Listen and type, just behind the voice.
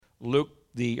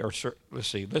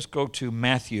let's go to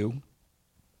Matthew,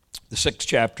 the 6th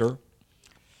chapter.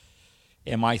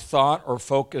 And my thought or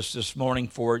focus this morning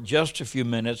for just a few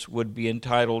minutes would be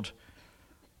entitled,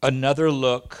 Another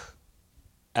Look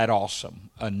at Awesome.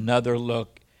 Another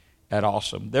Look at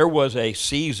Awesome. There was a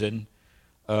season,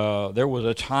 there was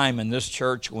a time in this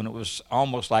church when it was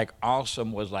almost like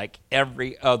awesome was like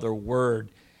every other word.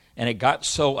 And it got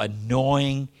so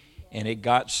annoying and it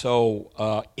got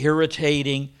so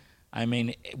irritating. I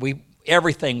mean,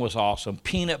 everything was awesome.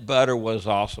 Peanut butter was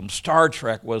awesome. Star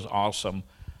Trek was awesome.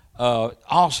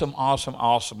 Awesome.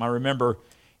 I remember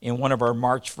in one of our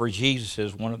March for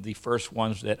Jesus, one of the first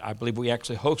ones that I believe we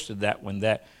actually hosted that one,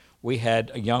 that we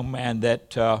had a young man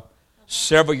that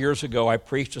several years ago I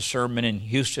preached a sermon in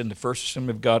Houston, the First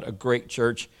Assembly of God, a great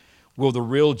church. Will the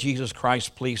real Jesus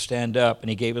Christ please stand up? And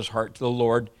he gave his heart to the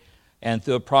Lord, and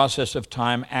through a process of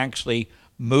time actually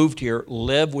moved here,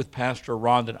 lived with Pastor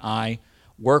Ron and I,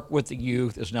 worked with the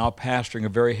youth, is now pastoring a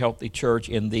very healthy church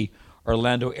in the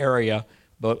Orlando area.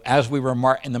 But as we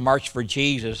were in the March for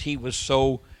Jesus, he was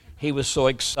so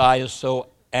excited, so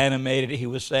animated. He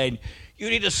was saying, "You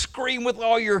need to scream with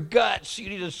all your guts. You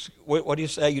need to what do you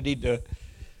say? You need to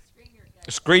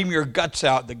scream your guts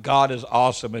out that God is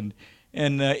awesome."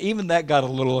 And even that got a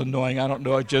little annoying. I don't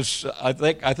know. I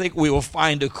think we will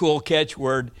find a cool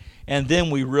catchword, and then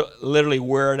we literally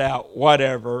wear it out.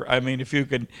 Whatever. I mean, if you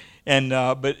can,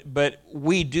 but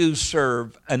we do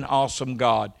serve an awesome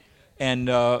God. And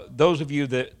those of you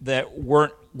that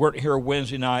weren't here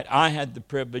Wednesday night, I had the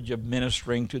privilege of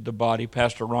ministering to the body.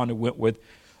 Pastor Rhonda went with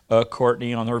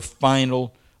Courtney on her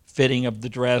final fitting of the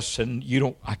dress, and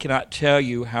I cannot tell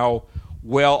you how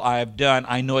well I have done.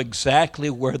 I know exactly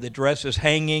where the dress is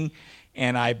hanging,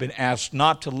 and I've been asked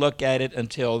not to look at it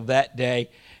until that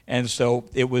day. And so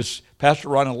it was, Pastor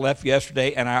Rhonda left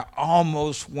yesterday, and I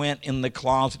almost went in the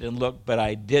closet and looked, but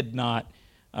I did not.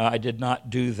 I did not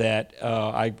do that.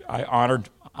 I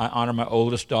honor my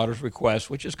oldest daughter's request,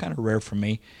 which is kind of rare for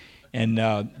me, and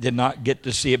did not get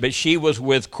to see it. But she was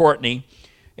with Courtney,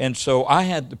 and so I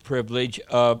had the privilege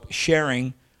of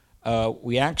sharing.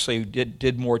 We actually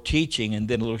did more teaching and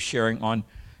then a little sharing on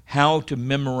how to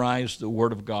memorize the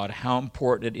Word of God, how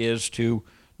important it is to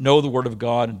know the Word of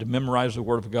God and to memorize the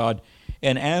Word of God.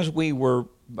 And as we were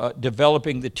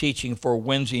developing the teaching for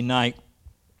Wednesday night,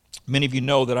 many of you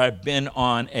know that I've been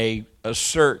on a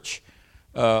search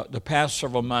the past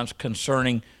several months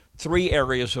concerning 3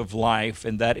 areas of life,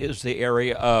 and that is the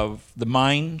area of the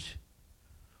mind,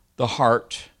 the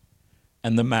heart,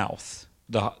 and the mouth.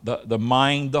 The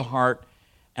mind, the heart,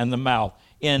 and the mouth.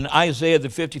 In Isaiah, the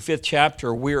 55th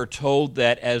chapter, we are told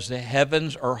that as the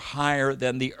heavens are higher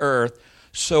than the earth,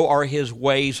 so are his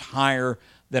ways higher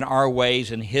than our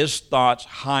ways, and his thoughts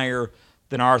higher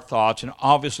than our thoughts. And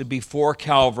obviously before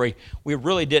Calvary, we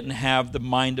really didn't have the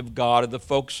mind of God or the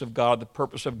focus of God, the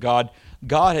purpose of God.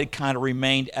 God had kind of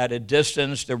remained at a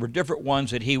distance. There were different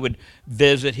ones that he would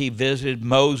visit. He visited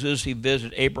Moses, he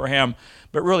visited Abraham,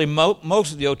 but really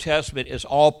most of the Old Testament is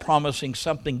all promising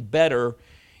something better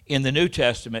in the New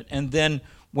Testament. And then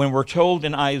when we're told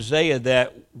in Isaiah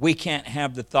that we can't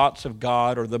have the thoughts of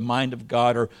God or the mind of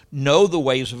God or know the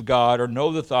ways of God or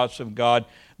know the thoughts of God,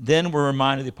 then we're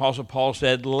reminded, the Apostle Paul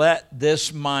said, "Let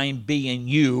this mind be in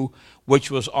you,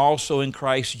 which was also in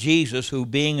Christ Jesus, who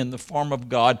being in the form of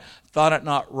God, thought it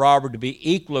not robbery to be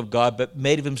equal of God, but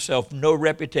made of himself no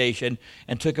reputation,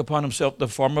 and took upon himself the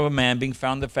form of a man, being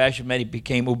found in the fashion of man, he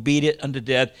became obedient unto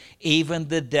death, even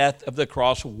the death of the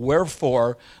cross.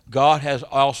 Wherefore God has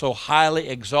also highly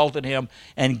exalted him,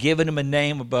 and given him a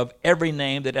name above every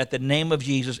name, that at the name of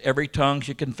Jesus every tongue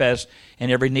should confess, and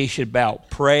every knee should bow."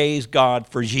 Praise God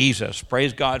for Jesus.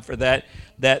 Praise God for that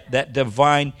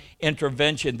divine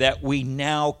intervention, that we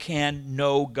now can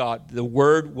know God. The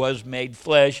Word was made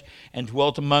flesh and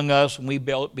dwelt among us, and we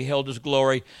beheld his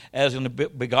glory as in the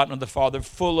begotten of the Father,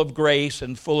 full of grace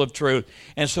and full of truth.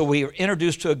 And so we are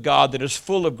introduced to a God that is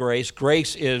full of grace.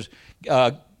 Grace is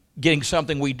getting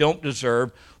something we don't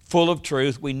deserve, full of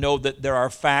truth. We know that there are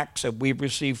facts, that we've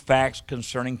received facts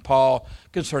concerning Paul,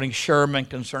 concerning Sherman,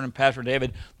 concerning Pastor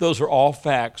David. Those are all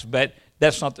facts, but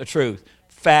that's not the truth.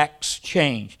 Facts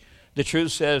change. The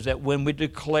truth says that when we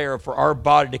declare for our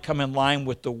body to come in line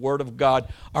with the Word of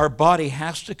God, our body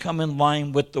has to come in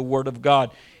line with the Word of God.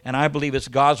 And I believe it's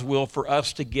God's will for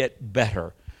us to get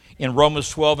better. In Romans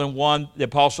 12:1, the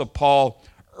Apostle Paul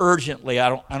urgently, I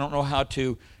don't know how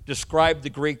to describe the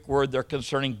Greek word there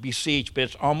concerning beseech, but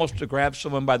it's almost to grab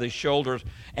someone by the shoulders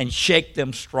and shake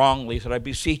them strongly. He said, I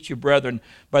beseech you, brethren,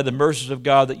 by the mercies of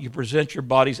God, that you present your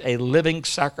bodies a living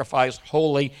sacrifice,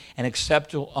 holy and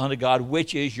acceptable unto God,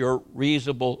 which is your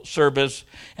reasonable service.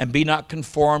 And be not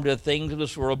conformed to the things of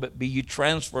this world, but be you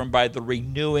transformed by the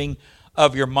renewing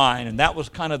of your mind. And that was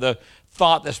kind of the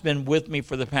thought that's been with me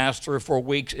for the past 3 or 4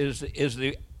 weeks, is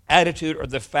the attitude or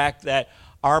the fact that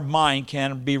our mind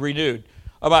can be renewed.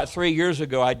 About 3 years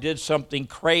ago, I did something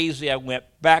crazy. I went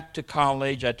back to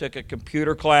college. I took a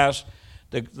computer class.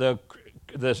 The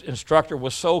instructor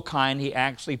was so kind, he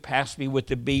actually passed me with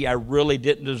the B. I really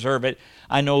didn't deserve it.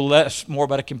 I know more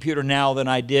about a computer now than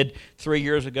I did 3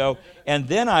 years ago. And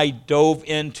then I dove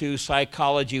into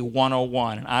Psychology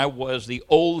 101. And I was the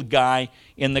old guy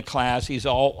in the class. He's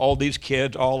all these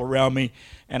kids all around me.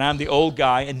 And I'm the old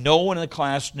guy, and no one in the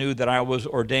class knew that I was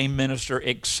ordained minister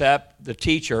except the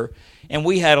teacher. And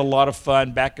we had a lot of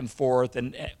fun back and forth.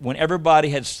 And when everybody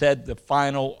had said the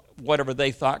final, whatever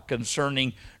they thought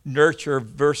concerning nurture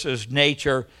versus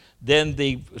nature, then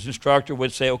the instructor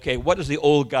would say, okay, what does the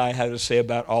old guy have to say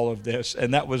about all of this?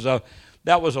 And that was a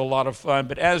lot of fun.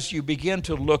 But as you begin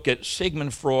to look at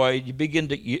Sigmund Freud, you begin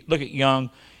to look at Jung,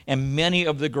 and many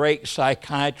of the great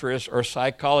psychiatrists or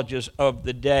psychologists of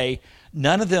the day,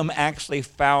 none of them actually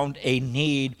found a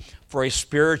need for a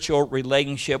spiritual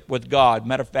relationship with God.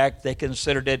 Matter of fact, they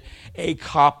considered it a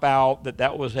cop-out,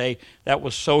 that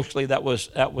was socially, that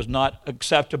was not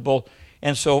acceptable.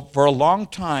 And so for a long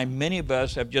time, many of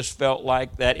us have just felt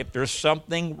like that if there's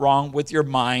something wrong with your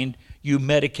mind, you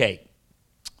medicate.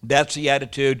 That's the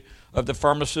attitude of the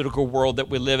pharmaceutical world that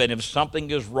we live in. If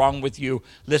something is wrong with you,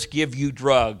 let's give you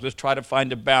drugs. Let's try to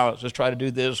find a balance. Let's try to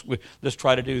do this. Let's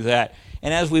try to do that.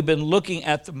 And as we've been looking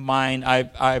at the mind, I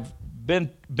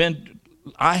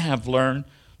have learned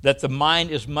that the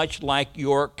mind is much like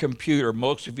your computer.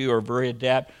 Most of you are very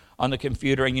adept on the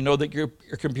computer, and you know that your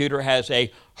computer has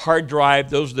a hard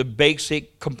drive. Those are the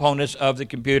basic components of the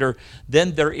computer.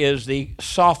 Then there is there's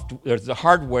the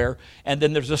hardware, and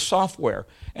then there's the software.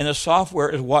 And the software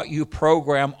is what you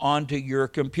program onto your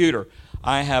computer.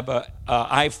 I have an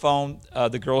iPhone.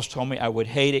 The girls told me I would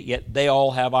hate it, yet they all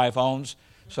have iPhones.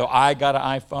 So I got an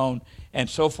iPhone, and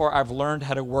so far I've learned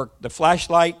how to work the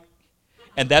flashlight,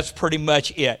 and that's pretty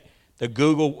much it. The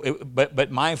Google, but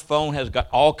my phone has got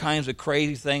all kinds of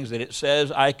crazy things that it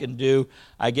says I can do.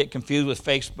 I get confused with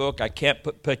Facebook. I can't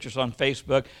put pictures on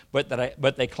Facebook, but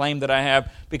they claim that I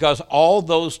have, because all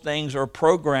those things are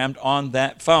programmed on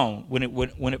that phone.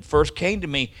 When it first came to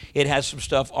me, it has some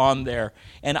stuff on there,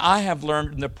 and I have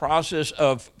learned in the process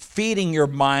of feeding your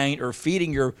mind or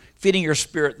feeding your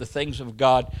spirit the things of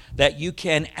God, that you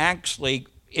can actually,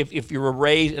 if you were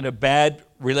raised in a bad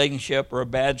relationship or a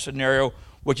bad scenario,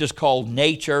 which is called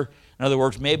nature. In other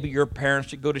words, maybe your parents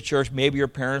didn't go to church, maybe your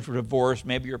parents were divorced,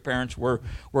 maybe your parents were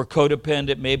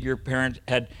codependent, maybe your parents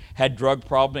had drug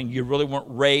problems, and you really weren't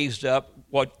raised up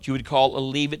what you would call a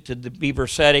leave it to the beaver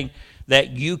setting,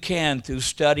 that you can, through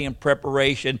study and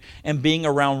preparation and being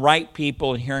around right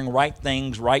people and hearing right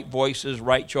things, right voices,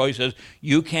 right choices,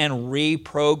 you can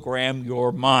reprogram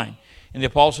your mind. And the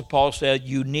Apostle Paul said,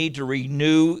 you need to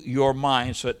renew your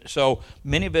mind. So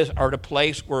many of us are at a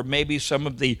place where maybe some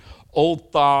of the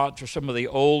old thoughts or some of the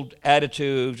old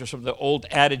attitudes or some of the old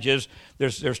adages,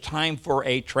 there's time for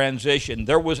a transition.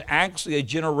 There was actually a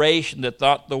generation that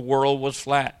thought the world was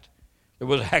flat. There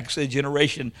was actually a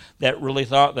generation that really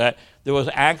thought that. There was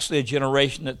actually a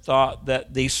generation that thought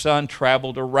that the sun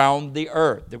traveled around the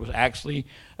earth. There was actually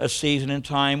a season in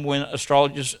time when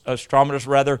astronomers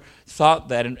thought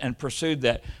that and pursued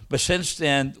that. But since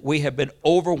then, we have been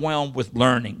overwhelmed with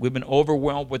learning. We've been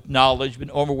overwhelmed with knowledge, been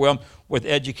overwhelmed with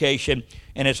education.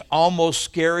 And it's almost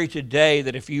scary today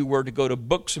that if you were to go to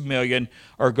Books A Million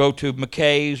or go to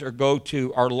McKay's or go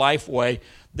to our Lifeway,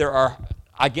 there are,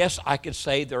 I guess I could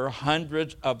say, there are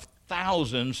hundreds of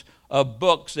thousands of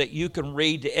books that you can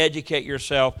read to educate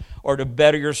yourself or to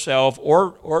better yourself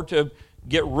or to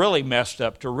get really messed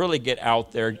up, to really get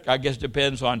out there. I guess it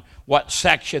depends on what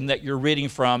section that you're reading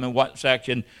from and what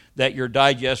section that you're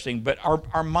digesting. But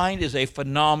our mind is a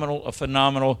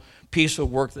phenomenal piece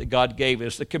of work that God gave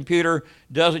us. The computer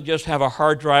doesn't just have a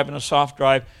hard drive and a soft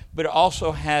drive, but it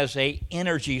also has an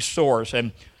energy source.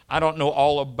 And I don't know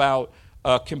all about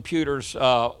computers,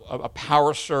 a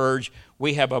power surge.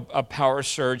 We have a power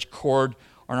surge cord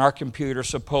on our computer,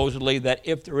 supposedly, that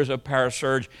if there is a power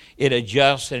surge, it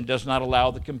adjusts and does not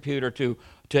allow the computer to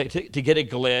get a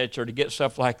glitch or to get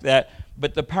stuff like that.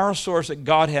 But the power source that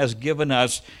God has given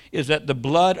us is that the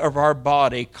blood of our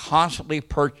body constantly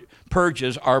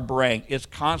purges our brain. It's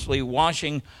constantly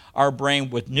washing our brain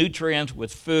with nutrients,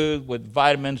 with food, with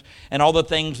vitamins, and all the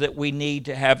things that we need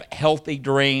to have healthy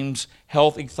dreams,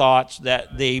 healthy thoughts,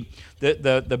 that the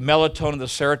melatonin, the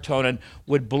serotonin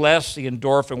would bless the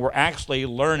endorphin. We're actually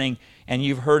learning, and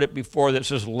you've heard it before, that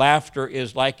says laughter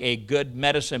is like a good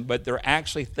medicine, but there are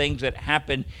actually things that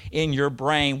happen in your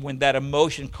brain when that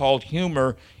emotion called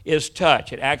humor is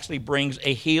touched. It actually brings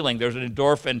a healing. There's an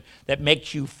endorphin that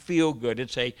makes you feel good.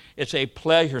 It's a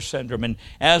pleasure syndrome. And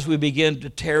as we begin to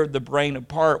tear the brain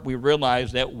apart, we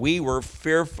realize that we were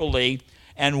fearfully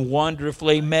and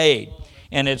wonderfully made.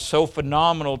 And it's so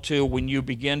phenomenal, too, when you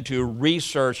begin to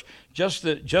research just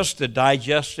the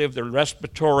digestive, the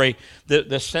respiratory,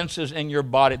 the senses in your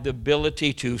body, the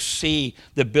ability to see,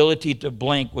 the ability to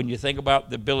blink. When you think about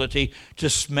the ability to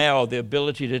smell, the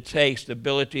ability to taste, the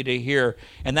ability to hear.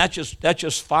 And that's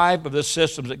just 5 of the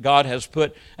systems that God has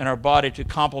put in our body to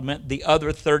complement the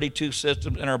other 32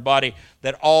 systems in our body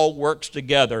that all works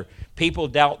together. People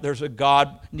doubt there's a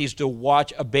God, needs to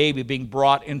watch a baby being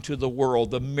brought into the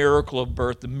world, the miracle of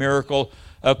birth, the miracle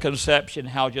of conception,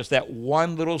 how just that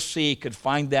one little seed could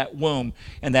find that womb,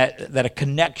 and that a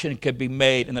connection could be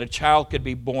made, and that a child could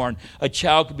be born, a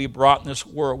child could be brought in this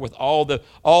world with all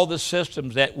the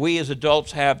systems that we as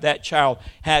adults have. That child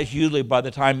has usually by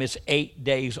the time it's 8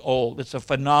 days old. It's a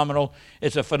phenomenal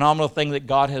thing that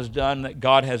God has done, that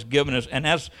God has given us. And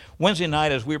as Wednesday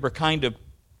night, as we were kind of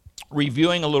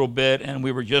reviewing a little bit and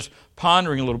we were just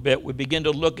pondering a little bit, we begin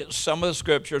to look at some of the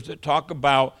scriptures that talk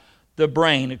about the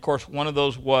brain. Of course, one of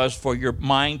those was for your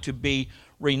mind to be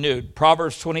renewed.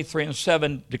 Proverbs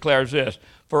 23:7 declares this: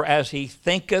 for as he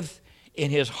thinketh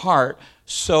in his heart,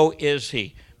 so is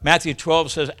he. Matthew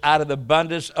 12 says, out of the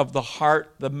abundance of the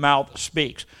heart, the mouth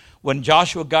speaks. When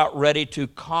Joshua got ready to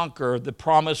conquer the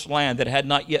promised land that had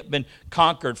not yet been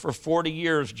conquered, for 40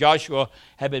 years Joshua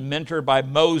had been mentored by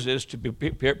Moses to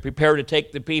prepare to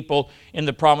take the people in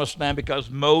the promised land,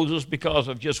 because Moses, because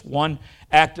of just one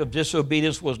act of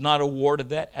disobedience, was not awarded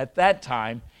that at that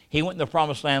time. He went in the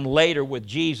promised land later with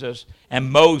Jesus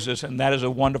and Moses, and that is a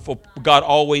wonderful, God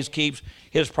always keeps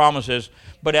his promises.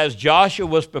 But as Joshua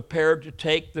was prepared to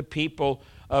take the people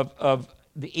of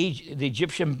the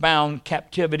Egyptian-bound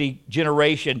captivity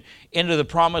generation into the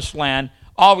promised land,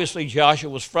 obviously Joshua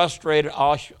was frustrated.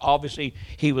 Obviously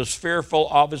he was fearful.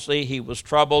 Obviously he was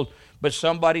troubled. But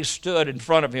somebody stood in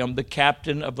front of him. The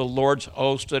captain of the Lord's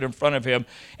host stood in front of him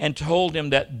and told him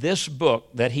that this book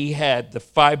that he had, the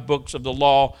 5 books of the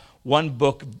law, one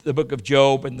book, the book of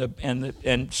Job,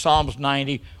 and Psalms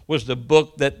 90 was the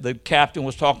book that the captain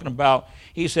was talking about.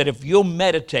 He said, if you'll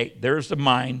meditate, there's the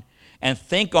mind, and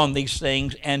think on these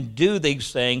things and do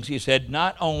these things, he said,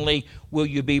 not only will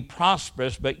you be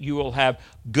prosperous, but you will have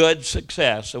good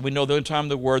success. So we know the only time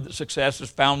the word that success is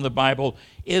found in the Bible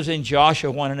is in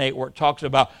Joshua 1:8, where it talks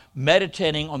about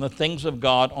meditating on the things of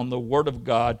God, on the Word of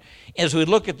God. As we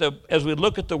look at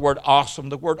the word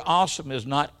awesome is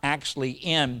not actually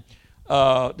in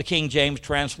the King James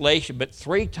translation, but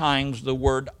 3 times the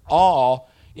word awe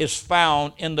is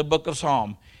found in the book of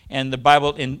Psalm. And the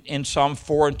Bible, in Psalm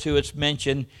 4:2, it's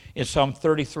mentioned. In Psalm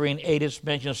 33:8, it's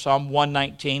mentioned. Psalm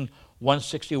 119,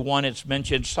 161, it's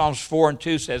mentioned. Psalms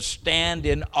 4:2 says, stand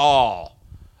in awe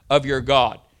of your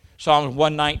God. Psalm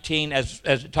 119, as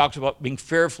it talks about being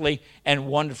fearfully and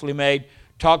wonderfully made,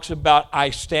 talks about, I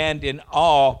stand in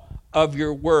awe of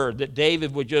your word. That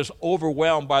David was just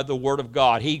overwhelmed by the word of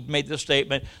God. He made the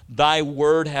statement, thy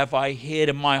word have I hid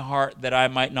in my heart that I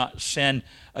might not sin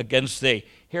against thee.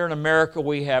 Here in America,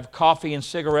 we have coffee and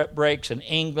cigarette breaks. In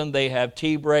England, they have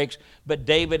tea breaks. But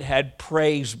David had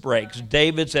praise breaks.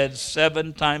 David said,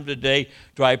 7 times a day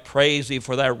do I praise thee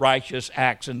for thy righteous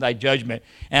acts and thy judgment.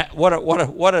 And what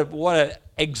a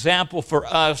example for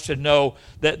us to know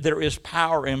that there is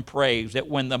power in praise. That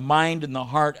when the mind and the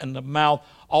heart and the mouth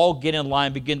all get in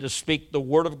line, begin to speak the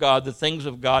word of God, the things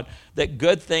of God, that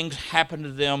good things happen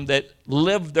to them that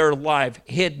live their life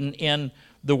hidden in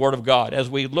the Word of God. As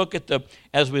we look at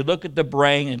the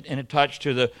brain and attached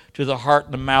to the heart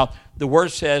and the mouth, the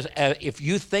Word says if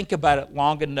you think about it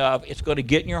long enough, it's going to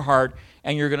get in your heart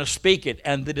and you're going to speak it.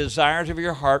 And the desires of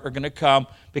your heart are going to come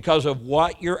because of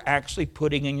what you're actually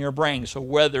putting in your brain. So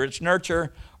whether it's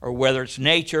nurture or whether it's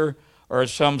nature or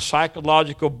some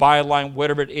psychological byline,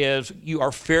 whatever it is, you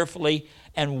are fearfully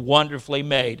and wonderfully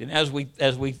made. And as we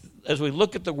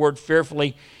look at the word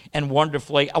fearfully and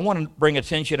wonderfully, I want to bring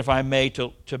attention, if I may,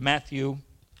 to Matthew.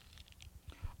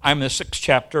 I'm in the 6th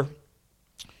chapter,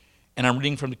 and I'm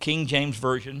reading from the King James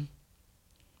Version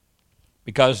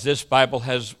because this Bible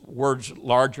has words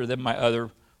larger than my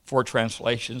other 4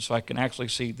 translations, so I can actually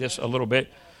see this a little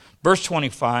bit. Verse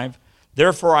 25,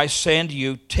 Therefore I say unto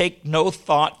you, take no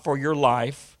thought for your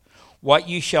life, what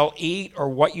you shall eat or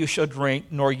what you shall drink,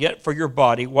 nor yet for your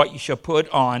body, what you shall put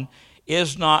on.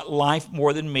 Is not life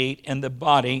more than meat, and the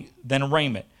body than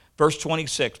raiment? Verse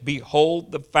 26,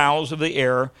 behold the fowls of the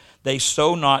air, they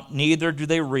sow not, neither do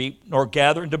they reap, nor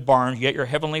gather into barns, yet your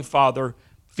heavenly Father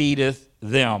feedeth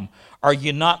them. Are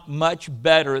you not much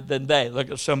better than they?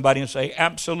 Look at somebody and say,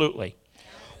 absolutely.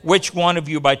 Which one of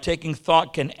you by taking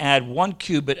thought can add 1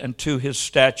 cubit unto his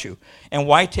stature? And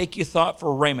why take you thought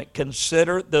for raiment?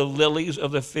 Consider the lilies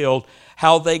of the field,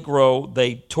 how they grow.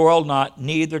 They toil not,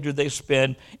 neither do they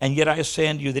spin. And yet I say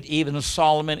unto you that even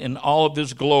Solomon in all of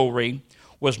his glory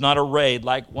was not arrayed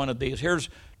like one of these. Here's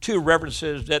 2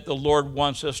 references that the Lord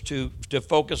wants us to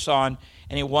focus on,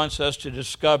 and he wants us to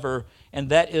discover, and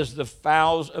that is the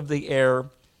fowls of the air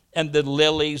and the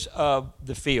lilies of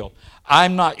the field.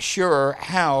 I'm not sure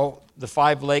how the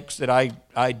 5 lakes that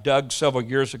I dug several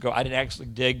years ago, I didn't actually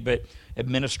dig, but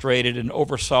administrated and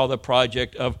oversaw the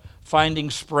project of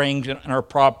finding springs in our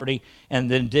property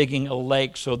and then digging a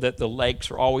lake so that the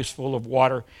lakes are always full of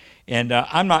water. And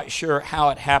I'm not sure how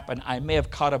it happened. I may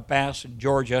have caught a bass in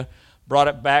Georgia, brought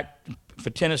it back for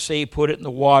Tennessee, put it in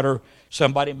the water.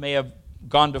 Somebody may have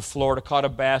gone to Florida, caught a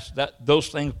bass. Those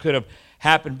things could have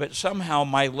happened, but somehow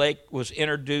my lake was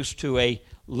introduced to a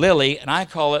lily, and I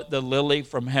call it the lily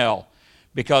from hell,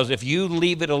 because if you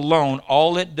leave it alone,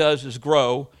 all it does is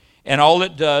grow, and all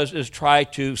it does is try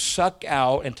to suck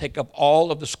out and take up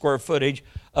all of the square footage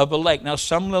of a lake. Now,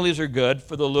 some lilies are good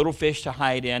for the little fish to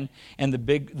hide in and the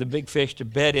big fish to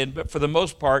bed in, but for the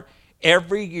most part,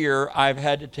 every year I've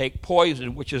had to take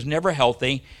poison, which is never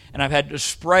healthy, and I've had to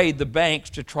spray the banks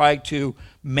to try to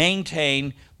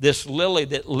maintain this lily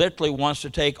that literally wants to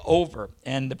take over.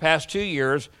 And the past 2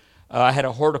 years, I had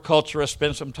a horticulturist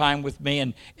spend some time with me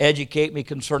and educate me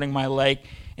concerning my lake.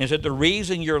 And he said, the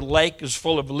reason your lake is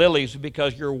full of lilies is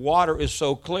because your water is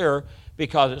so clear,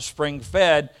 because it's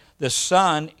spring-fed. The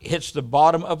sun hits the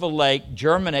bottom of a lake,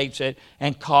 germinates it,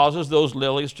 and causes those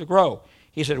lilies to grow.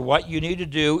 He said, what you need to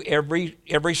do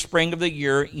every spring of the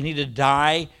year, you need to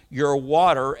dye your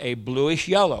water a bluish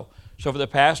yellow. So for the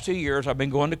past 2 years, I've been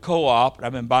going to co-op, and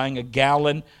I've been buying a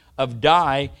gallon of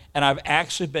dye, and I've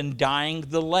actually been dyeing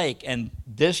the lake. And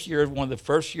this year is one of the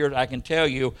first years I can tell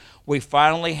you we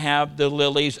finally have the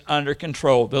lilies under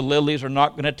control. The lilies are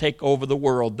not going to take over the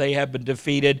world. They have been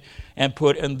defeated and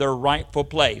put in their rightful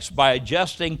place. By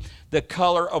adjusting the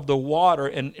color of the water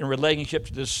in relationship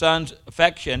to the sun's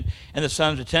affection and the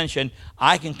sun's attention,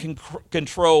 I can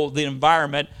control the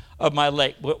environment of my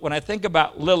lake. But when I think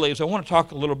about lilies, I want to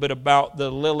talk a little bit about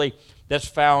the lily that's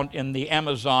found in the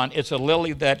Amazon. It's a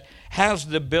lily that has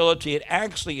the ability, it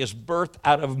actually is birthed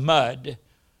out of mud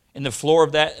in the floor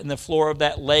of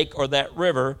that lake or that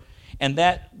river, and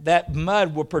that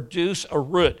mud will produce a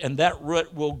root, and that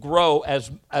root will grow as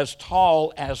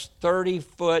tall as 30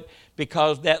 foot,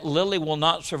 because that lily will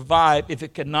not survive if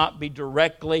it cannot be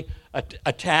directly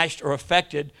attached or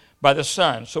affected by the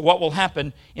sun. So what will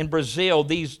happen in Brazil,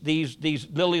 these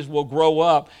lilies will grow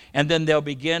up, and then they'll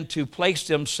begin to place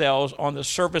themselves on the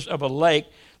surface of a lake.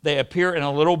 They appear in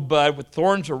a little bud with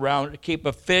thorns around it to keep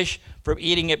a fish from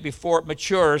eating it before it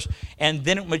matures. And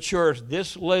then it matures.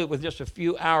 This lily, with just a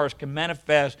few hours, can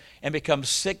manifest and become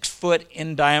 6 foot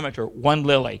in diameter, one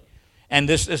lily. And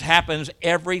this happens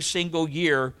every single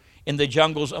year in the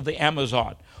jungles of the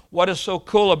Amazon. What is so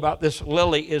cool about this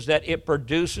lily is that it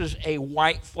produces a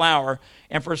white flower,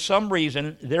 and for some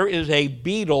reason there is a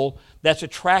beetle that's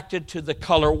attracted to the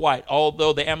color white.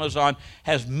 Although the Amazon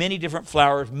has many different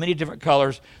flowers, many different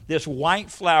colors, this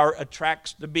white flower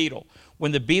attracts the beetle.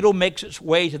 When the beetle makes its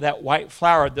way to that white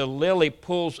flower, the lily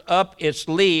pulls up its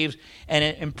leaves and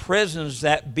it imprisons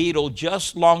that beetle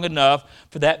just long enough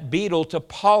for that beetle to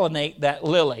pollinate that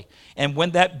lily. And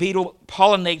when that beetle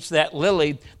pollinates that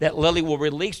lily will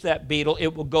release that beetle.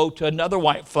 It will go to another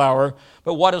white flower.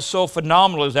 But what is so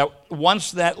phenomenal is that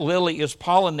once that lily is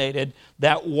pollinated,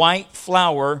 that white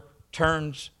flower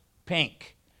turns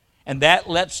pink. And that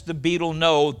lets the beetle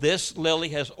know this lily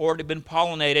has already been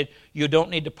pollinated. You don't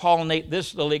need to pollinate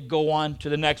this lily. Go on to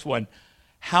the next one.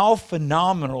 How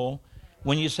phenomenal,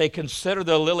 when you say consider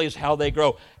the lilies, how they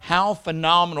grow. How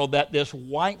phenomenal that this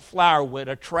white flower would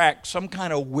attract some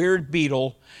kind of weird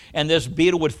beetle, and this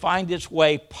beetle would find its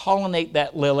way, pollinate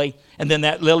that lily, and then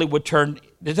that lily would turn.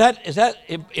 Does that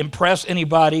impress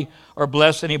anybody or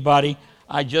bless anybody?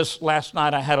 Last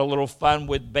night I had a little fun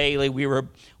with Bailey. We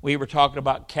were talking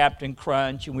about Captain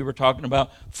Crunch, and we were talking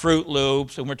about Fruit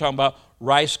Loops, and we were talking about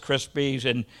Rice Krispies,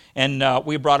 and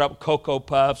we brought up Cocoa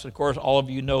Puffs. Of course, all of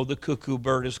you know the cuckoo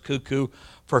bird is cuckoo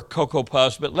for Cocoa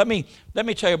Puffs. But let me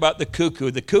tell you about the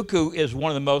cuckoo. The cuckoo is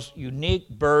one of the most unique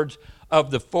birds of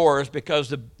the forest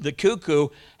because the cuckoo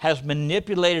has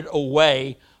manipulated a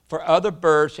way for other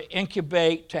birds to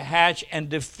incubate, to hatch,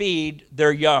 and to feed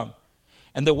their young.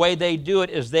 And the way they do it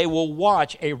is they will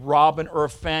watch a robin or a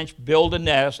finch build a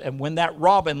nest, and when that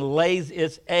robin lays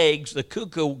its eggs, the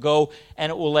cuckoo will go and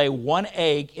it will lay one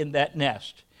egg in that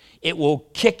nest. It will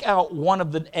kick out one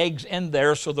of the eggs in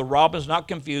there so the robin's not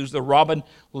confused. The robin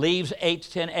leaves 8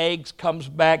 to 10 eggs, comes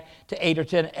back to 8 or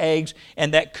 10 eggs,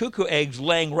 and that cuckoo egg's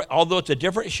laying, although it's a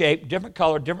different shape, different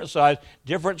color, different size,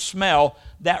 different smell,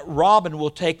 that robin will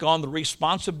take on the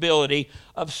responsibility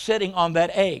of sitting on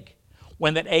that egg.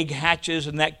 When that egg hatches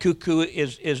and that cuckoo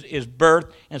is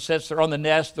birthed and sits there on the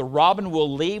nest, the robin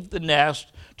will leave the nest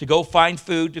to go find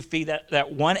food to feed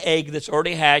that one egg that's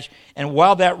already hatched. And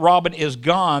while that robin is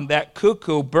gone, that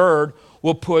cuckoo bird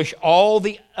will push all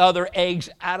the other eggs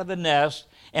out of the nest.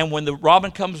 And when the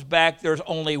robin comes back, there's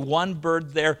only one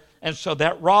bird there. And so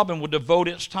that robin will devote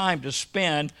its time to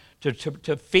spend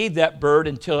to feed that bird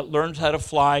until it learns how to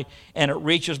fly and it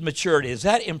reaches maturity. Does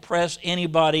that impress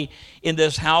anybody in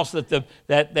this house that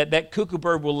that cuckoo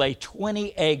bird will lay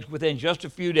 20 eggs within just a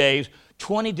few days,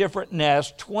 20 different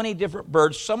nests, 20 different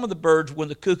birds? Some of the birds, when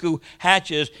the cuckoo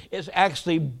hatches, is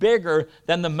actually bigger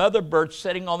than the mother bird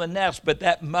sitting on the nest, but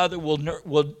that mother will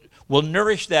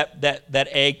nourish that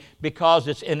egg because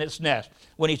it's in its nest.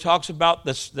 When he talks about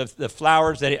the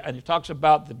flowers, and he talks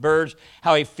about the birds,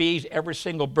 how he feeds every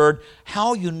single bird,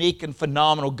 how unique and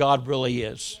phenomenal God really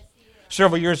is.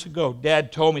 Several years ago,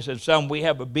 Dad told me, he said, "Son, we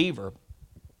have a beaver."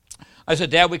 I said,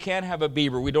 "Dad, we can't have a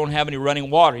beaver. We don't have any running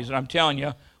water." He said, "I'm telling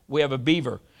you, we have a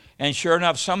beaver." And sure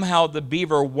enough, somehow the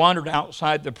beaver wandered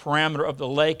outside the parameter of the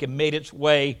lake and made its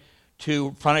way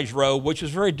to Frontage Road, which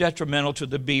was very detrimental to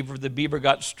the beaver. The beaver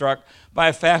got struck by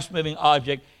a fast-moving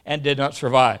object and did not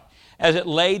survive. As it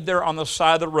laid there on the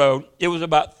side of the road, it was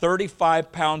about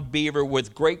 35-pound beaver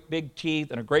with great big teeth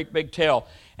and a great big tail.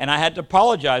 And I had to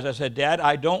apologize. I said, "Dad,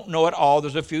 I don't know it all.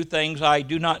 There's a few things I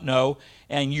do not know.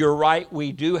 And you're right,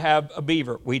 we do have a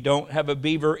beaver. We don't have a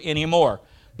beaver anymore.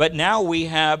 But now we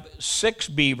have 6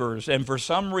 beavers. And for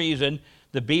some reason,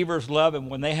 the beavers love them.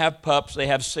 When they have pups, they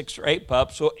have 6 or 8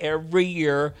 pups. So every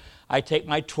year, I take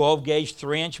my 12-gauge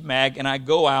 3-inch mag and I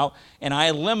go out and I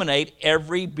eliminate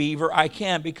every beaver I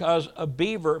can, because a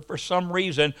beaver, for some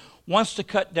reason, wants to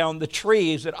cut down the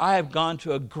trees that I have gone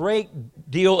to a great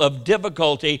deal of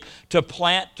difficulty to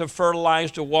plant, to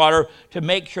fertilize, to water, to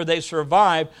make sure they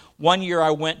survive. One year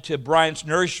I went to Bryant's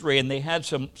nursery and they had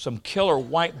some killer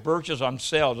white birches on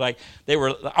sale. Like they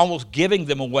were almost giving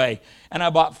them away. And I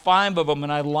bought 5 of them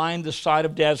and I lined the side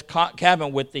of Dad's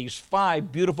cabin with these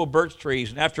 5 beautiful birch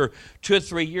trees. And after 2 or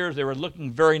 3 years, they were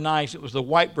looking very nice. It was the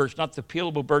white birch, not the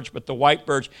peelable birch, but the white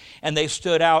birch. And they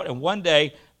stood out. And one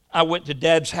day I went to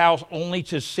Dad's house only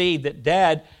to see that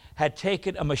Dad had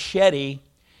taken a machete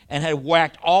and had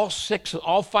whacked all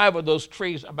 5 of those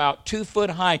trees about 2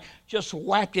 foot high, just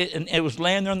whacked it, and it was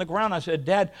laying there on the ground. I said,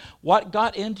 "Dad, what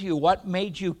got into you? What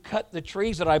made you cut the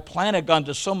trees that I planted, gone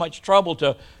to so much trouble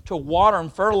to water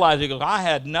and fertilize?" He goes, "I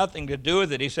had nothing to do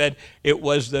with it." He said, "It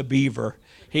was the beaver."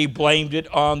 He blamed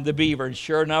it on the beaver. And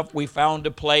sure enough, we found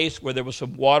a place where there was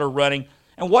some water running.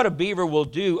 And what a beaver will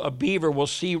do, a beaver will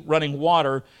see running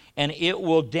water, and it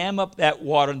will dam up that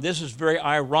water. And this is very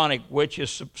ironic, which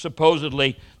is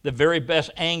supposedly the very best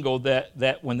angle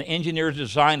that when the engineers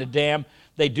design a dam,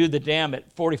 they do the dam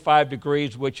at 45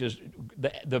 degrees, which is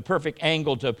the perfect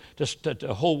angle to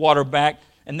hold water back.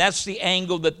 And that's the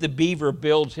angle that the beaver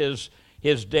builds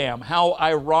his dam. How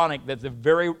ironic that the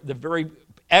very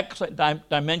excellent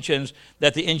dimensions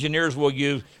that the engineers will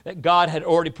use, that God had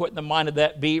already put in the mind of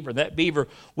that beaver. That beaver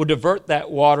will divert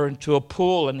that water into a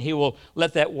pool, and he will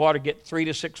let that water get 3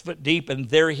 to 6 foot deep, and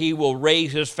there he will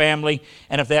raise his family.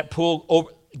 And if that pool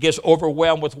gets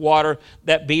overwhelmed with water,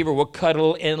 that beaver will cut a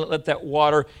little inlet, let that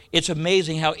water. It's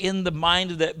amazing how in the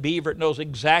mind of that beaver, it knows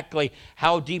exactly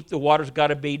how deep the water's got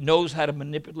to be, knows how to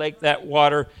manipulate that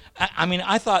water. I mean,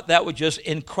 I thought that was just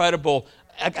incredible.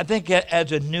 I think it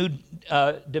adds a new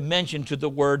dimension to the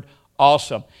word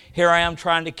awesome. Here I am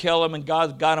trying to kill him, and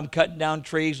God's got him cutting down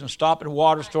trees and stopping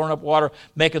water, storing up water,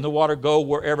 making the water go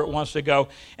wherever it wants to go.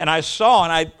 And I saw,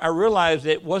 and I realized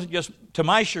it wasn't just to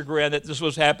my chagrin that this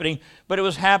was happening, but it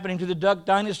was happening to the Duck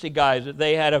Dynasty guys. That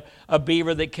they had a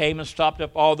beaver that came and stopped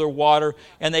up all their water,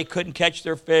 and they couldn't catch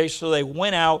their fish, so they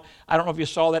went out. I don't know if you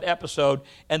saw that episode,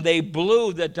 and they just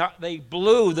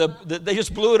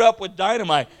blew it up with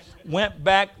dynamite. went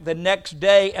back the next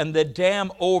day, and the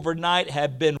dam overnight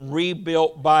had been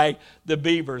rebuilt by the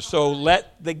beavers. So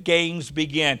let the games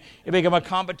begin. It became a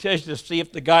competition to see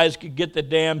if the guys could get the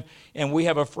dam. And we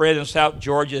have a friend in South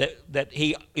Georgia that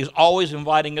he is always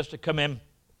inviting us to come in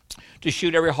to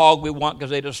shoot every hog we want because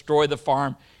they destroy the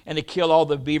farm, and to kill all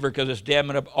the beaver because it's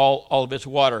damming up all of its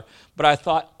water. But I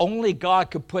thought only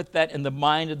God could put that in the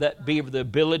mind of that beaver, the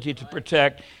ability to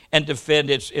protect and defend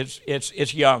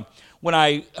its young. When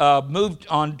I moved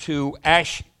on to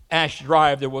Ash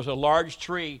Drive, there was a large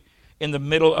tree in the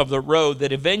middle of the road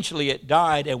that eventually it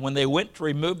died, and when they went to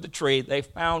remove the tree, they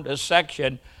found a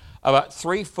section about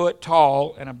 3 foot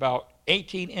tall and about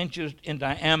 18 inches in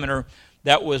diameter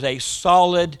that was a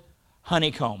solid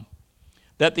honeycomb,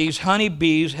 that these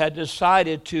honeybees had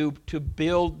decided to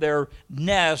build their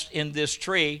nest in this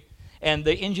tree. And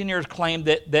the engineers claimed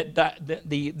that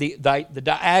the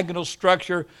diagonal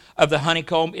structure of the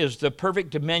honeycomb is the perfect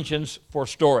dimensions for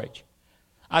storage.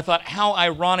 I thought, how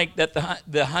ironic that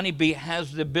the honeybee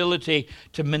has the ability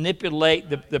to manipulate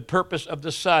the purpose of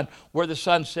the sun, where the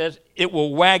sun says it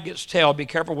will wag its tail. Be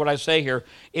careful what I say here.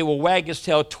 It will wag its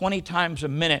tail 20 times a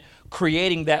minute,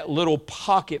 creating that little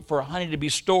pocket for honey to be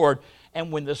stored. And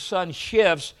when the sun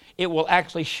shifts, it will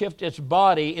actually shift its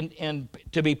body and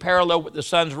to be parallel with the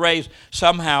sun's rays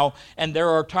somehow. And there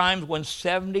are times when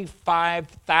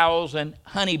 75,000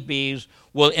 honeybees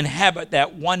will inhabit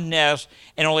that one nest,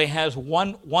 and only has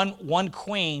one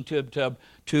queen to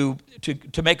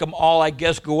make them all, I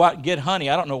guess, go out and get honey.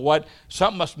 I don't know what.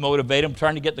 Something must motivate them,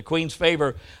 trying to get the queen's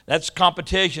favor. That's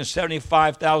competition,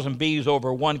 75,000 bees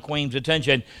over one queen's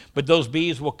attention. But those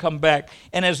bees will come back.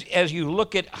 And as you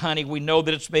look at honey, we know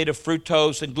that it's made of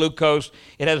fructose and glucose.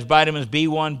 It has vitamins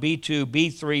B1, B2,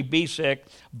 B3, B6,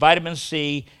 vitamin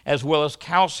C, as well as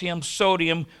calcium,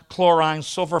 sodium, chlorine,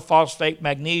 sulfur phosphate,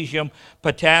 magnesium,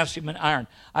 potassium, and iron.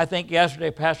 I think yesterday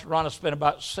Pastor Ronna spent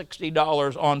about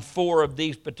 $60 on 4 of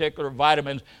these particular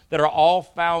vitamins that are all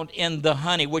found in the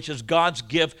honey, which is God's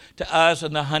gift to us.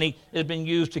 And the honey has been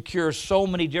used to cure so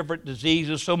many different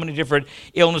diseases, so many different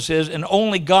illnesses, and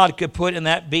only God could put in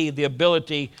that bee the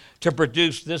ability to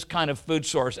produce this kind of food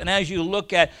source. And as you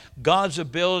look at God's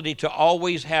ability to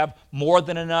always have more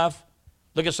than enough,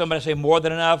 look at somebody and say, more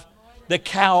than enough. The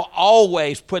cow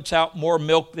always puts out more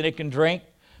milk than it can drink.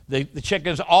 The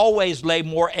chickens always lay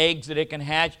more eggs than it can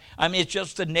hatch. I mean, it's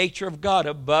just the nature of God,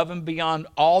 above and beyond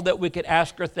all that we could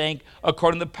ask or think,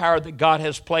 according to the power that God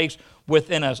has placed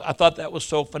within us. I thought that was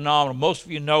so phenomenal. Most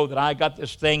of you know that I got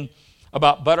this thing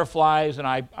about butterflies, and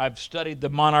I've studied the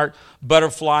monarch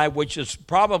butterfly, which is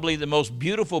probably the most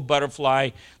beautiful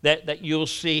butterfly that you'll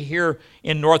see here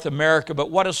in North America. But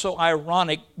what is so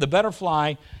ironic, the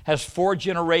butterfly has 4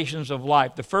 generations of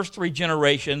life. The first 3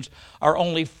 generations are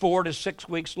only 4 to 6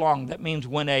 weeks long. That means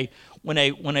when a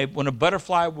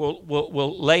butterfly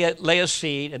will lay a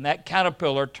seed, and that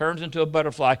caterpillar turns into a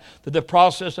butterfly through the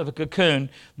process of a cocoon,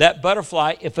 that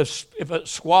butterfly, if a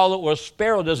swallow or a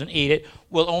sparrow doesn't eat it,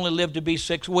 will only live to be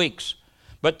 6 weeks.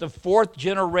 But the 4th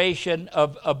generation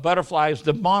of butterflies,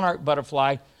 the monarch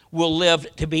butterfly, will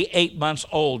live to be 8 months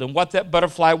old. And what that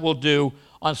butterfly will do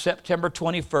on September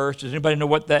 21st, does anybody know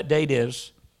what that date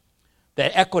is?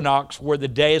 The equinox, where the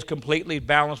day is completely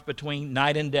balanced between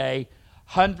night and day.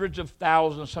 Hundreds of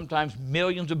thousands, sometimes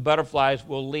millions of butterflies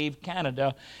will leave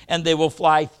Canada, and they will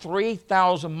fly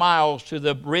 3,000 miles to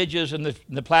the ridges and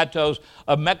the plateaus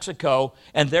of Mexico,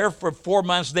 and there for 4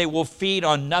 months they will feed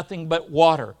on nothing but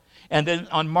water. And then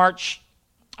on March,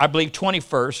 I believe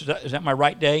 21st, is that my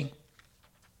right day?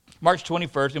 March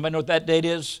 21st, anybody know what that date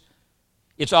is?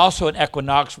 It's also an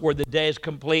equinox where the day is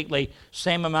completely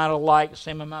same amount of light,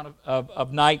 same amount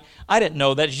of night. I didn't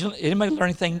know that. Did anybody learn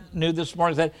anything new this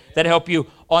morning? Does that help you?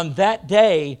 On that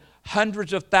day,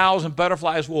 hundreds of thousands of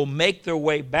butterflies will make their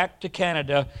way back to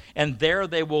Canada, and there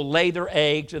they will lay their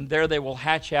eggs, and there they will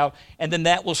hatch out, and then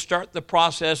that will start the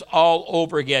process all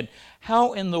over again.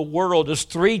 How in the world does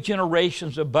 3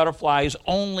 generations of butterflies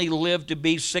only live to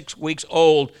be 6 weeks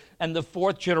old, and the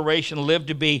 4th generation lived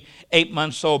to be 8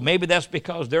 months old? Maybe that's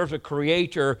because there's a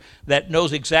creator that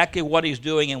knows exactly what he's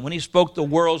doing, and when he spoke the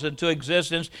worlds into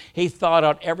existence, he thought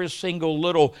out every single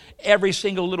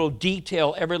little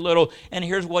detail, and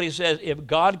here's what he says: if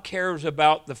God cares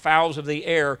about the fowls of the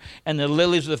air and the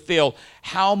lilies of the field,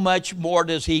 how much more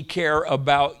does he care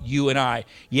about you and I?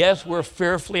 Yes, we're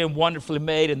fearfully and wonderfully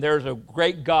made, and there's a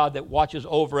great God that watches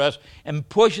over us and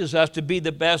pushes us to be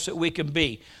the best that we can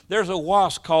be. There's a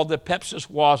wasp called the Pepsis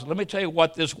wasp. Let me tell you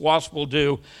what this wasp will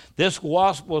do. This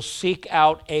wasp will seek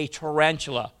out a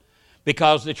tarantula.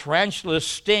 because the tarantula's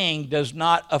sting does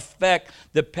not affect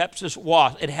the Pepsis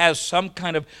wasp. It has some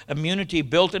kind of immunity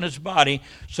built in its body,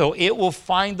 so it will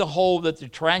find the hole that the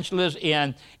tarantula is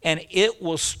in, and it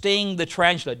will sting the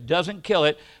tarantula. It doesn't kill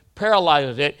it,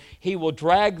 paralyzes it. He will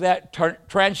drag that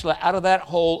tarantula out of that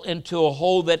hole into a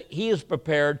hole that he has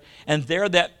prepared, and there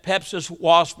that Pepsis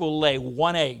wasp will lay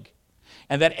one egg.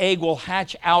 And that egg will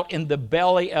hatch out in the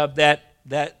belly of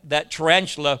that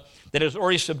tarantula that is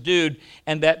already subdued,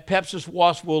 and that Pepsis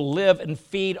wasp will live and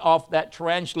feed off that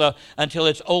tarantula until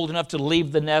it's old enough to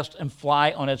leave the nest and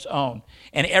fly on its own.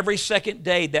 And every second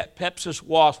day, that Pepsis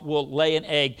wasp will lay an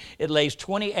egg. It lays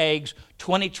 20 eggs,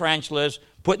 20 tarantulas,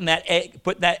 putting that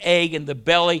egg in the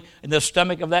belly, in the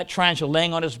stomach of that tarantula,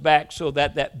 laying on its back so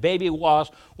that that baby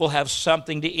wasp will have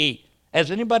something to eat. Has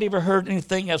anybody ever heard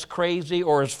anything as crazy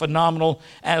or as phenomenal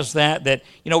as that? That,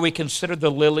 we consider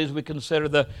the lilies, we consider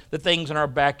the things in our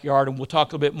backyard, and we'll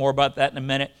talk a little bit more about that in a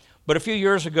minute. But a few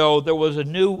years ago, there was a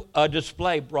new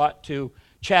display brought to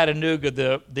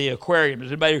Chattanooga, the aquarium.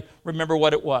 Does anybody remember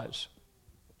what it was?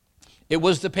 It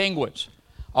was the penguins.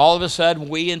 All of a sudden,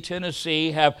 we in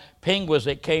Tennessee have penguins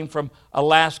that came from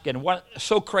Alaska. And what's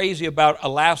so crazy about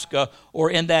Alaska or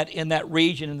in that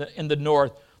region in the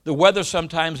north, the weather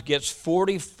sometimes gets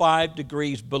 45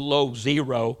 degrees below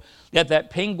zero, yet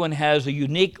that penguin has a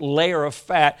unique layer of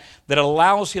fat that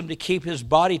allows him to keep his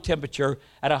body temperature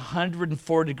at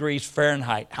 104 degrees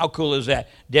Fahrenheit. How cool is that?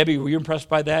 Debbie, were you impressed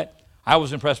by that? I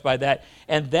was impressed by that.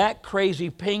 And that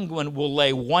crazy penguin will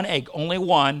lay one egg, only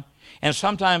one, and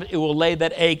sometimes it will lay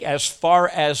that egg as far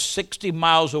as 60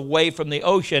 miles away from the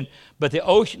ocean, but the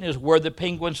ocean is where the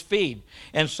penguins feed.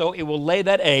 And so it will lay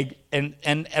that egg,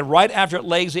 and right after it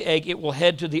lays the egg, it will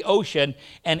head to the ocean,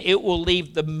 and it will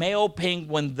leave the male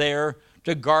penguin there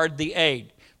to guard the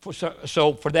egg.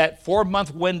 So for that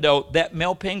 4-month window, that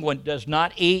male penguin does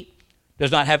not eat,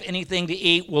 does not have anything to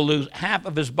eat, will lose half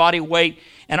of his body weight,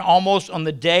 and almost on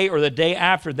the day or the day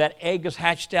after that egg is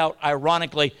hatched out,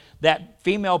 ironically, that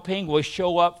female penguin will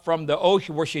show up from the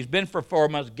ocean where she's been for 4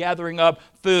 months gathering up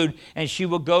food, and she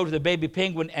will go to the baby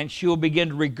penguin and she will begin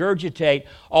to regurgitate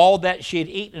all that she had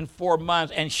eaten in 4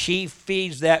 months, and she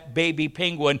feeds that baby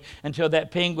penguin until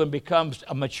that penguin becomes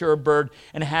a mature bird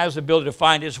and has the ability to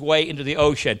find its way into the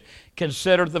ocean.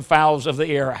 Consider the fowls of the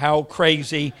air. How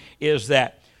crazy is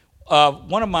that?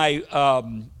 One of my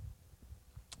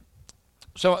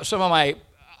some of my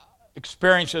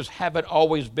experiences haven't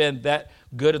always been that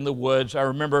good in the woods. I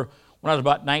remember when I was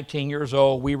about 19 years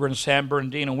old, we were in San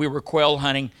Bernardino, and we were quail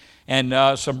hunting,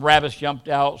 and some rabbits jumped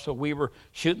out, so we were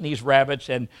shooting these rabbits,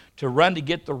 and to run to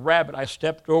get the rabbit, I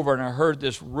stepped over, and I heard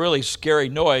this really scary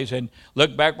noise, and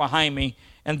looked back behind me,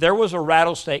 and there was a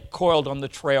rattlesnake coiled on the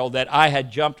trail that I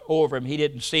had jumped over him. He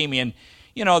didn't see me, and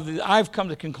I've come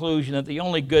to the conclusion that the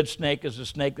only good snake is a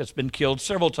snake that's been killed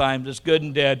several times. It's good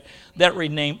and dead. That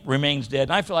remains dead.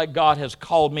 And I feel like God has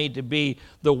called me to be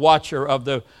the watcher of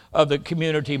the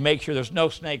community, make sure there's no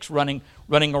snakes running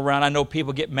around. I know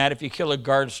people get mad if you kill a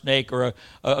garden snake or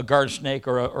a garden snake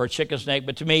or a chicken snake,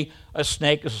 but to me, a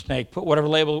snake is a snake. Put whatever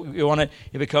label you want it.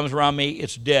 If it comes around me,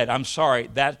 it's dead. I'm sorry.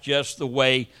 That's just the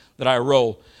way that I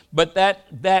roll. But that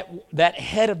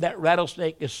head of that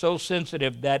rattlesnake is so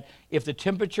sensitive that if the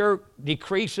temperature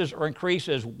decreases or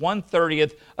increases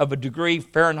 1/30 of a degree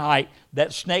Fahrenheit,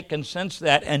 that snake can sense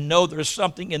that and know there's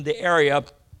something in the area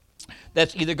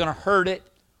that's either going to hurt it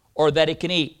or that it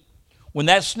can eat. When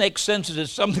that snake senses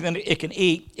it's something that it can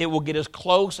eat, it will get as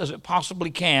close as it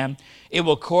possibly can. It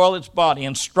will coil its body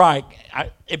and strike,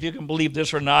 if you can believe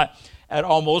this or not, at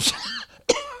almost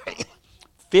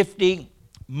 50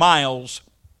 miles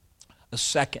a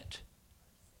second.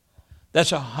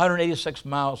 That's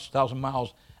 186,000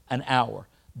 miles an hour.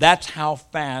 That's how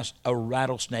fast a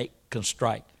rattlesnake can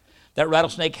strike. That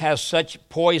rattlesnake has such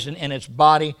poison in its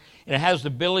body, and it has the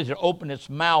ability to open its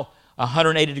mouth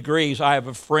 180 degrees. I have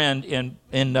a friend in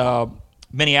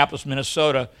Minneapolis,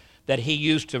 Minnesota, that he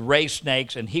used to raise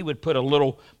snakes, and he would put a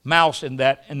little mouse in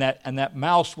that, and that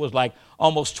mouse was like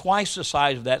almost twice the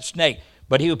size of that snake.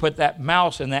 But he would put that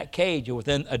mouse in that cage, and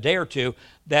within a day or two,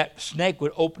 that snake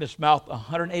would open its mouth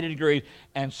 180 degrees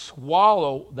and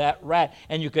swallow that rat.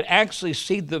 And you could actually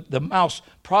see the mouse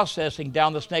processing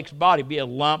down the snake's body, be a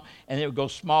lump, and it would go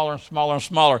smaller and smaller and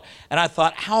smaller. And I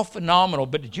thought, how phenomenal.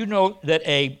 But did you know that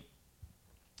an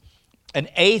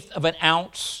eighth of an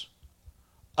ounce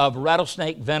of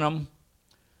rattlesnake venom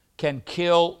can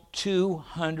kill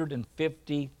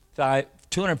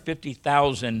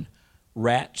 250,000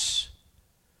 rats?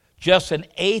 Just an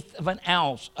eighth of an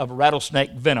ounce of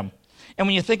rattlesnake venom. And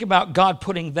when you think about God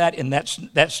putting that in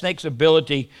that snake's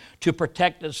ability to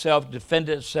protect itself, defend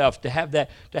itself, to have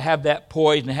that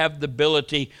poise and have the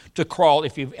ability to crawl.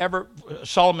 If you've ever,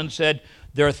 Solomon said,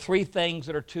 there are 3 things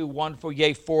that are too wonderful,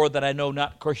 yea, 4 that I know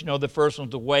not. Of course, you know the first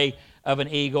one's the way of an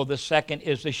eagle. The second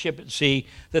is the ship at sea.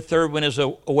 The third one is a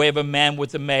way of a man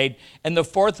with a maid. And the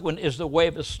fourth one is the way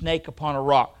of a snake upon a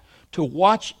rock. To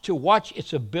watch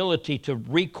its ability to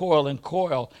recoil and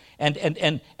coil and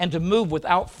to move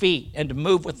without feet and to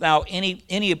move without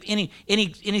anything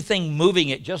moving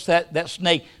it. Just that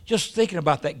snake. Just thinking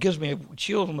about that gives me a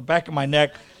chill on the back of my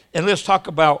neck. And let's talk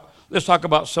about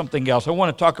something else. I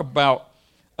want to talk about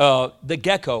the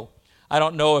gecko. I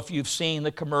don't know if you've seen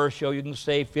the commercial. You can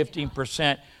save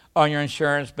 15% on your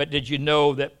insurance, but did you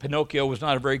know that Pinocchio was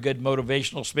not a very good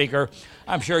motivational speaker?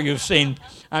 I'm sure you've seen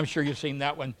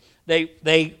that one.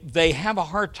 They have a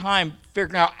hard time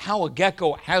figuring out how a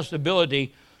gecko has the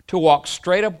ability to walk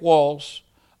straight up walls,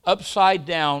 upside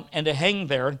down, and to hang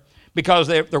there, because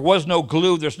there was no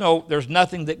glue. There's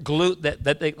nothing that glue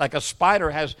that they, like a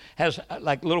spider has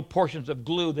like little portions of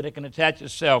glue that it can attach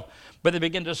itself. But they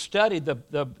begin to study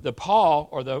the paw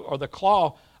or the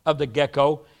claw of the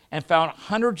gecko, and found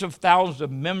hundreds of thousands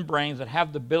of membranes that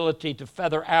have the ability to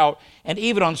feather out, and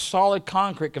even on solid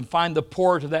concrete can find the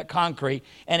pores of that concrete,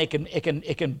 and it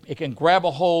can grab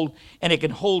a hold, and it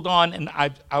can hold on. And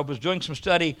I was doing some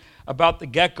study about the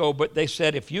gecko, but they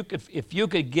said if you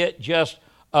could get just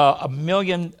a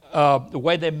million, the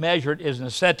way they measure it is in a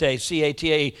setae,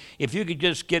 C-A-T-A-E. If you could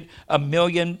just get a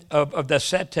million of the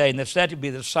setae, and the setae would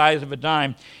be the size of a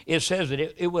dime, it says that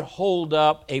it would hold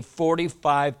up a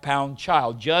 45-pound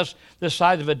child, just the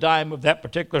size of a dime of that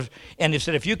particular. And it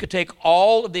said if you could take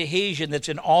all of the adhesion that's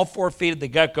in all 4 feet of the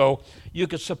gecko, you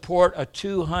could support a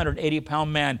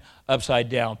 280-pound man upside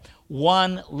down.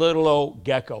 One little old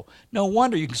gecko. No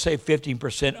wonder you can save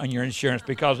 15% on your insurance,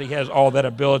 because he has all that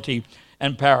ability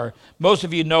and power. Most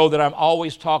of you know that I'm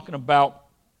always talking about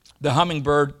the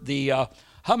hummingbird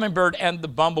and the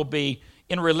bumblebee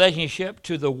in relationship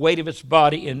to the weight of its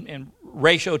body in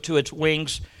ratio to its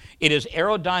wings. It is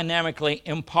aerodynamically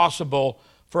impossible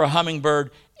for a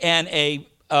hummingbird and a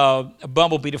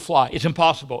bumblebee to fly. It's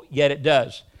impossible, yet it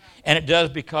does. And it does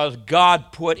because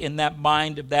God put in that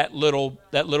mind of that little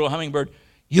hummingbird,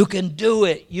 you can do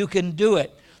it, you can do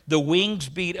it. The wings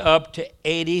beat up to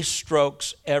 80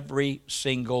 strokes every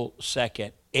single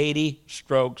second. 80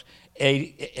 strokes.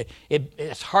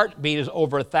 Its heartbeat is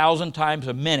over 1,000 times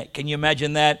a minute. Can you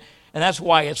imagine that? And that's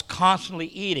why it's constantly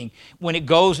eating. When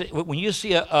you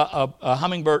see a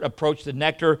hummingbird approach the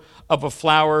nectar of a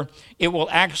flower, it will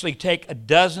actually take a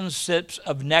dozen sips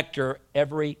of nectar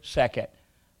every second.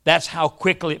 That's how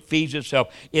quickly it feeds itself.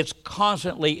 It's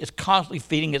constantly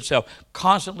feeding itself,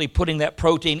 constantly putting that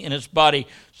protein in its body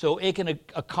so it can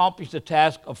accomplish the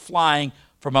task of flying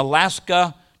from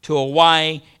Alaska to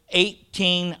Hawaii,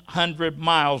 1,800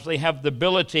 miles. They have the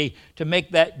ability to make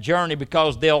that journey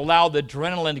because they'll allow the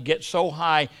adrenaline to get so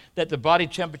high that the body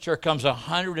temperature comes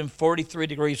 143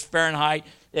 degrees Fahrenheit.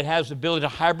 It has the ability to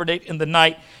hibernate in the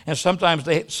night, and sometimes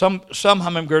some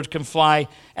hummingbirds can fly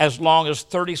as long as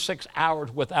 36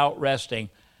 hours without resting.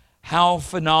 How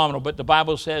phenomenal. But the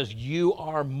Bible says you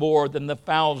are more than the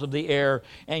fowls of the air,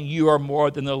 and you are more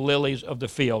than the lilies of the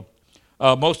field.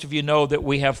 Most of you know that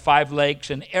we have 5 lakes,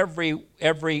 and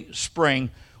every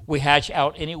spring we hatch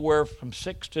out anywhere from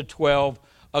 6 to 12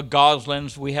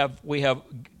 goslings. We have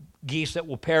geese that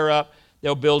will pair up.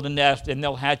 They'll build a nest, and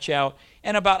they'll hatch out.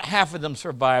 And about half of them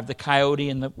survive. The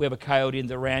coyote, we have a coyote in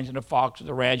the ranch and a fox in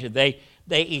the ranch, and they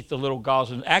eat the little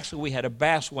goslings. Actually, we had a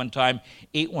bass one time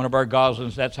eat one of our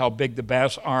goslings. That's how big the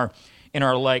bass are in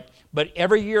our lake. But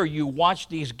every year you watch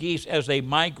these geese as they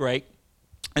migrate,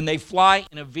 and they fly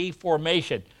in a V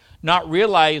formation, not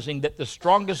realizing that the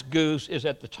strongest goose is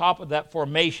at the top of that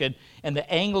formation, and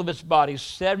the angle of its body is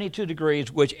 72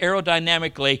 degrees, which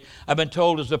aerodynamically, I've been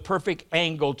told, is the perfect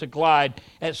angle to glide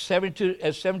at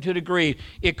 72 degrees.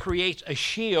 It creates a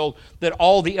shield that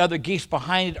all the other geese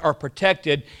behind it are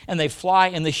protected, and they fly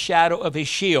in the shadow of his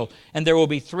shield. And there will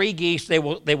be 3 geese. They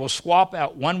will swap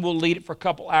out. One will lead it for a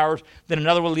couple hours, then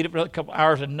another will lead it for a couple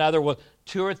hours, another will,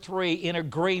 2 or 3 in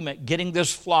agreement, getting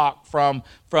this flock from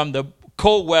the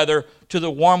cold weather to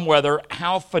the warm weather.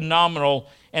 How phenomenal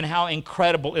and how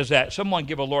incredible is that? Someone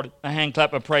give a Lord a hand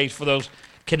clap of praise for those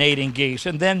Canadian geese.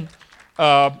 And then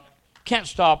can't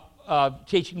stop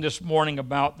teaching this morning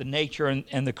about the nature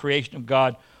and the creation of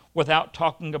God without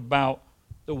talking about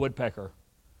the woodpecker.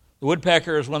 The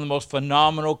woodpecker is one of the most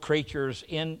phenomenal creatures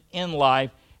in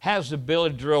life. Has the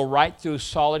ability to drill right through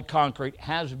solid concrete,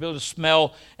 has the ability to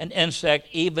smell an insect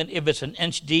even if it's an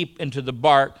inch deep into the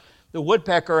bark. The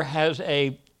woodpecker has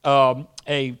a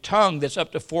tongue that's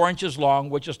up to 4 inches long,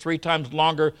 which is 3 times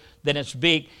longer than its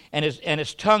beak, and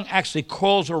its tongue actually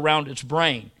coils around its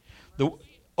brain.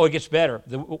 It gets better.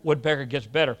 The woodpecker gets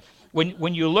better.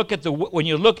 When you look at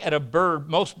a bird,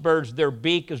 most birds, their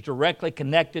beak is directly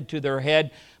connected to their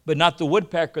head, but not the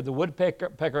woodpecker. The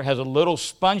woodpecker has a little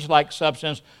sponge-like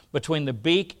substance between the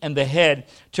beak and the head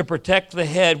to protect the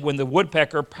head when the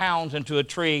woodpecker pounds into a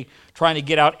tree trying to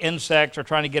get out insects or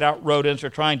trying to get out rodents or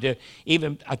trying to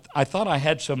even, I thought I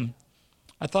had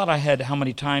how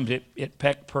many times it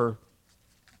pecked per.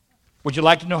 Would you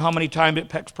like to know how many times it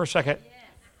pecks per second?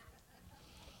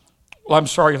 Well, I'm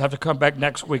sorry, you'll have to come back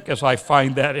next week as I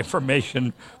find that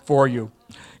information for you.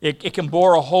 It can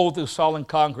bore a hole through solid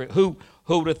concrete. Who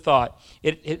would have thought?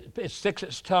 It sticks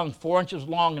its tongue 4 inches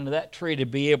long into that tree to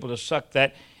be able to suck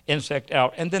that insect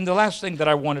out. And then the last thing that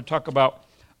I want to talk about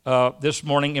this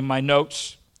morning in my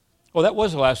notes, well, that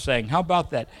was the last thing. How about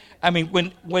that? I mean,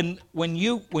 when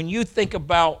you think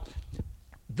about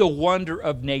the wonder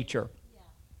of nature,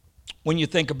 when you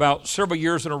think about several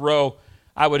years in a row,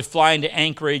 I would fly into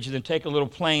Anchorage and then take a little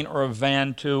plane or a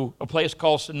van to a place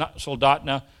called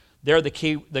Soldotna. There the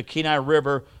Kenai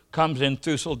River comes in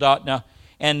through Soldotna.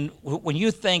 And when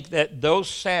you think that those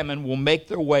salmon will make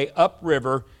their way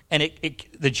upriver, and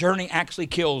the journey actually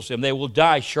kills them, they will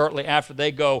die shortly after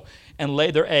they go and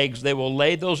lay their eggs. They will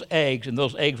lay those eggs, and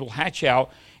those eggs will hatch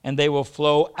out, and they will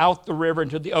flow out the river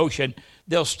into the ocean.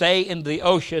 They'll stay in the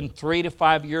ocean 3 to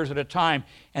 5 years at a time.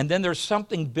 And then there's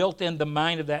something built in the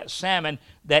mind of that salmon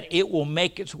that it will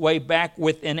make its way back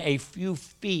within a few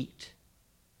feet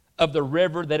of the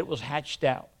river that it was hatched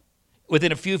out.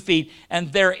 Within a few feet,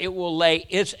 and there it will lay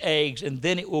its eggs, and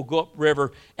then it will go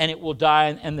upriver, and it will die,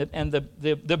 and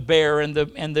the bear and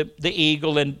the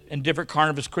eagle and different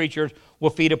carnivorous creatures will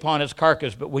feed upon its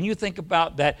carcass. But when you think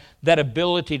about that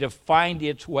ability to find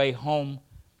its way home,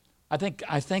 I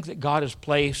think that God has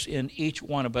placed in each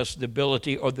one of us the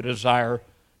ability or the desire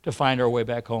to find our way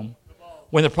back home.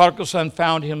 When the prodigal son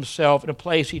found himself in a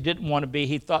place he didn't want to be,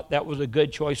 he thought that was a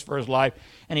good choice for his life,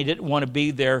 and he didn't want to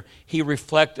be there. He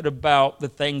reflected about the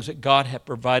things that God had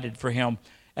provided for him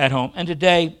at home. And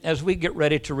today, as we get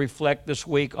ready to reflect this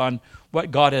week on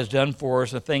what God has done for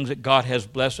us, the things that God has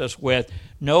blessed us with,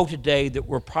 know today that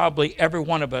we're probably, every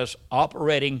one of us,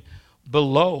 operating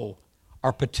below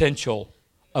our potential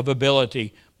of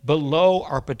ability, below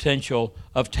our potential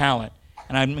of talent.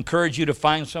 And I encourage you to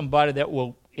find somebody that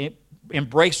will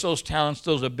embrace those talents,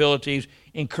 those abilities,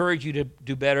 encourage you to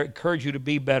do better, encourage you to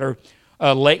be better.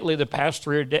 Lately, the past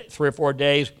 3 or 4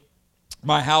 days,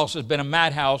 my house has been a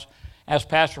madhouse as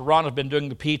Pastor Ron has been doing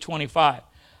the P25.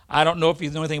 I don't know if you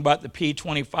know anything about the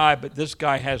P25, but this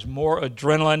guy has more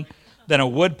adrenaline than a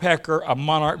woodpecker, a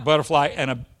monarch butterfly,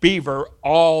 and a beaver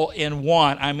all in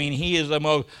one. I mean, he is the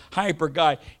most hyper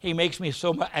guy. He makes me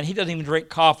so much, and he doesn't even drink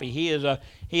coffee. There's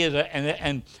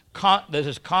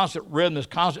this constant rhythm, this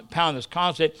constant pound, this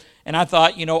constant, and I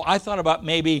thought about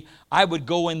maybe I would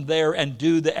go in there and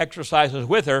do the exercises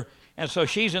with her. And so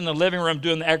she's in the living room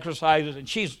doing the exercises, and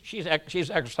she's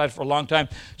exercised for a long time.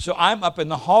 So I'm up in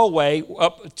the hallway,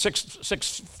 up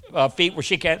six feet where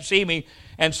she can't see me.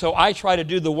 And so I try to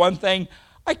do the one thing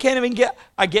I can't even get.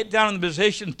 I get down in the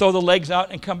position, throw the legs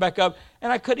out, and come back up.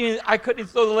 And I couldn't even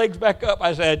throw the legs back up.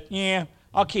 I said, yeah,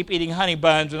 I'll keep eating honey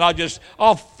buns, and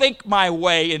I'll think my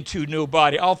way into new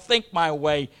body. I'll think my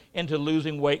way into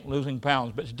losing weight, losing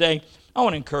pounds. But today, I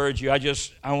want to encourage you. I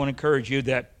want to encourage you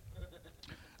that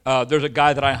there's a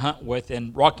guy that I hunt with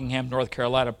in Rockingham, North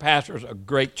Carolina, pastors a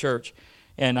great church,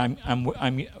 and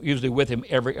I'm usually with him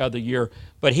every other year.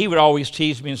 But he would always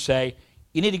tease me and say,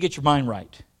 you need to get your mind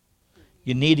right.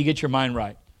 You need to get your mind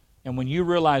right. And when you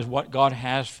realize what God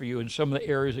has for you and some of the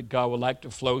areas that God would like to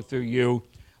flow through you,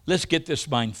 let's get this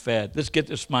mind fed. Let's get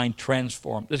this mind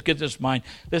transformed.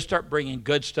 Let's start bringing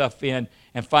good stuff in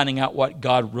and finding out what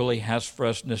God really has for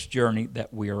us in this journy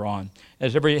that we are on.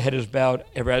 As every head is bowed,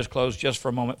 every eye is closed, just for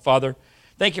a moment. Father,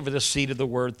 thank you for the seed of the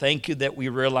word. Thank you that we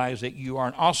realize that you are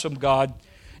an awesome God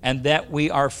and that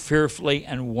we are fearfully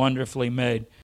and wonderfully made.